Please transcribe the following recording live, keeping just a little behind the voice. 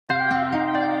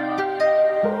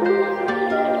I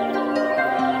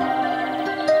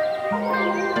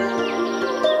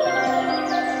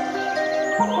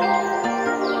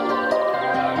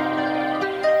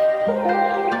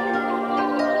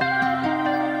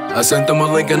sent them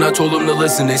a link and I told them to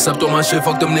listen. They slept on my shit,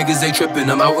 fuck them niggas, they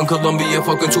trippin'. I'm out in Colombia,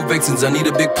 fucking 2 vixens. I need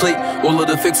a big plate, all of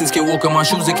the fixins can't walk in my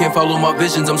shoes, they can't follow my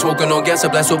visions. I'm smoking on gas, I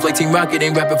blast off like Team Rocket.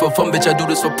 Ain't rapping for fun, bitch, I do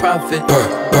this for profit.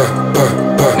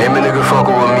 Name a nigga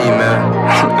fuckin' with me, man.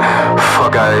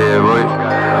 Fuck out here, boy.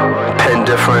 Pen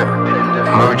different,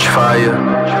 merch fire,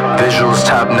 visuals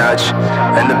top notch,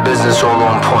 and the business all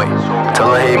on point. Tell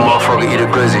her, hey, motherfucker, eat a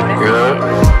glizzy, you heard?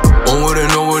 Onward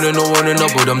and onward and onward and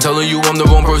upward. I'm telling you I'm the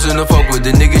wrong person to fuck with.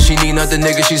 The nigga she need, not the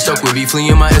nigga she stuck with. Be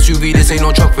fleeing my SUV, this ain't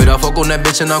no truck fit. I fuck on that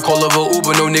bitch and I call her a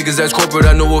Uber. No niggas that's corporate,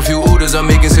 I know a few Ubers.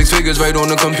 I'm making 6 figures right on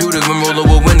the computers. When roller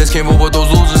with winners, can't roll with those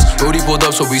losers. Brody pulled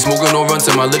up, so be smoking no runs.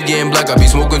 And my lip getting black, I be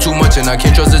smoking too much. And I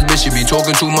can't trust this bitch, she be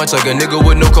talking too much. Like a nigga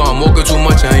with no car, I'm walking too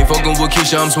much. I ain't fucking with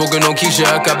Keisha, I'm smoking on Keisha.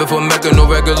 I cop it for Mecca, no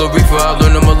regular reefer. I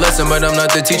learned them a lesson, but I'm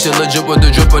not the teacher. Legit with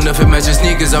the drip, and if it matches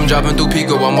sneakers, I'm driving through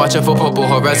Pico. I'm watching for purple,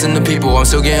 harassing the people. I'm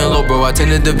still getting low, bro, I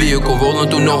tinted the vehicle, rolling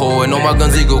through no hole, and all my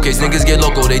guns eagle, case niggas get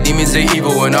loco, they demons, they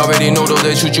evil, and I already know though,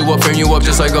 they shoot you up, frame you up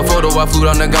just like a photo. I flew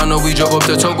down to Ghana, we drove up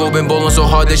to Togo, been bowling so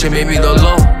hard, they should make me the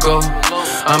loco.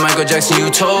 I'm Michael Jackson,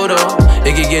 you Toto.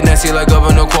 It can get nasty like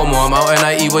Governor Cuomo. I'm out and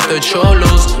I eat with the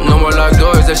cholos. No more locked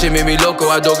doors, that shit made me loco.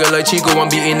 I dog it like Chico, I'm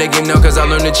beating the game now cause I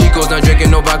learned the Chicos. Not drinking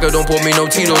no vodka, don't pour me no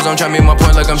Tito's. I'm trying to make my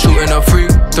point like I'm shooting a free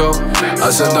throw. I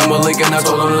sent them a link and I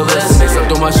told them to listen. They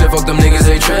slept on my shit, fuck them niggas,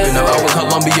 they trippin'. I'm out in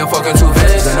Colombia, fucking 2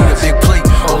 vixens. I need a big plate,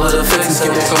 all of the fixins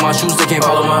can't walk on my shoes, they can't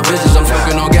follow my visions. I'm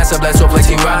smoking on gas, I blast off like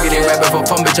Team Rocket. Ain't rapping for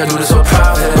fun, bitch, I do this for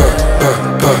profit.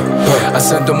 I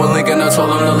sent them a link and I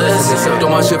told them to listen. They slept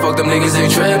on my shit, fuck them niggas, they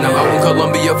trippin'. I'm out in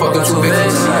Colombia, fucking 2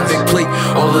 vixens. I need a big plate,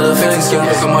 all of the fixins can't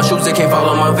walk on my shoes, they can't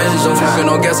follow my visions. I'm smoking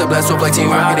on gas, I blast off like Team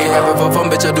Rocket. Ain't rapping for fun,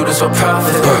 bitch, I do this for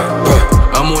profit.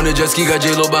 I'm on a jet ski, got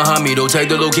J-Lo behind me. Don't tag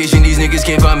the location, these niggas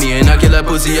can't find me. And I kill that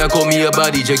pussy, I call me a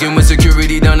body. Checking with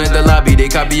security down at the lobby. They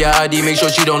copy her ID, make sure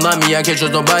she don't lie me. I can't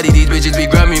trust nobody, these bitches be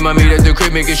grabbing me. My maid at the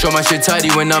crib, making sure my shit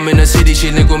tidy. When I'm in the city, she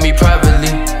link with me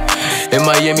privately. In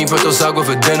Miami, Puerto Sago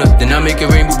for dinner. Then I make it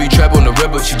rain, be trap on the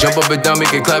river. She jump up and down,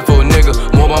 make it clap for a nigga.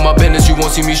 More about my business, you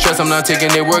won't see me stressed. I'm not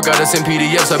taking their work, gotta send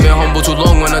PDFs. I've been humble too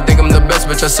long when I think I'm the best.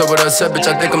 Bitch, I said what I said,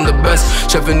 bitch, I think I'm the best.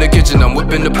 Chef in the kitchen, I'm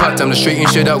whipping the pot. Time to straighten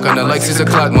shit out, kinda like 6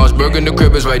 o'clock. Mossberg in the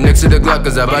crib is right next to the Glock.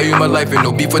 Cause I value my life and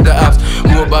no beef with the ops.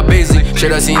 Grew up by Baisley,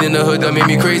 shit I seen in the hood that made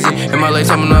me crazy. In my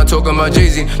lifetime, I'm not talking about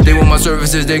Jay-Z. They want my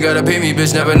services, they gotta pay me.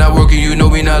 Bitch, never not working, you know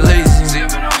we not lazy.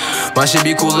 My shit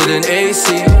be cooler than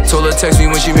AC. Told her text me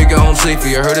when she make it home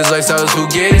safely. I heard his lifestyle is too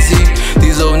gazy.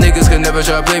 These little niggas could never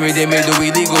try to play me. They made it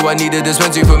illegal. I need a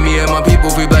dispensary for me and my people.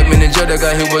 Free black men and Jed, I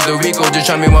got hit with the Rico. Just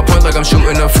try to make my point like I'm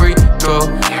shooting a free throw.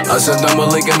 I sent them a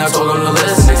link and I told them to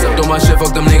listen. They slept on my shit,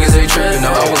 fuck them niggas, they trippin'.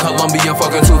 Now out in Colombia,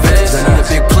 fucking 2 vixens. I need a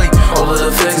big plate, all of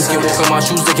the fixins can't walk on my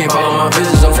shoes, they can't follow my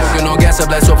visions. I'm smoking on gas, I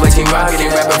blast off like Team Rocket.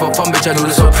 Ain't rapping for fun, bitch, I do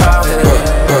this for profit.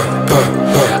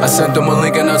 I sent them a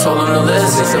link and I told them to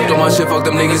listen. They slept on my shit, fuck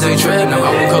them niggas, they trippin'. Now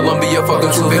out in Colombia,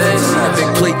 fucking 2 vixens. I need a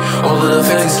big plate, all of the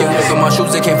fixins can't walk on my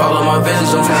shoes, they can't follow my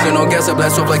visions. I'm smoking on gas, I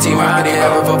blast off like Team Rocket. Ain't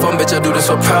rapping for fun, bitch, I do this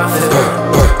for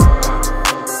profit.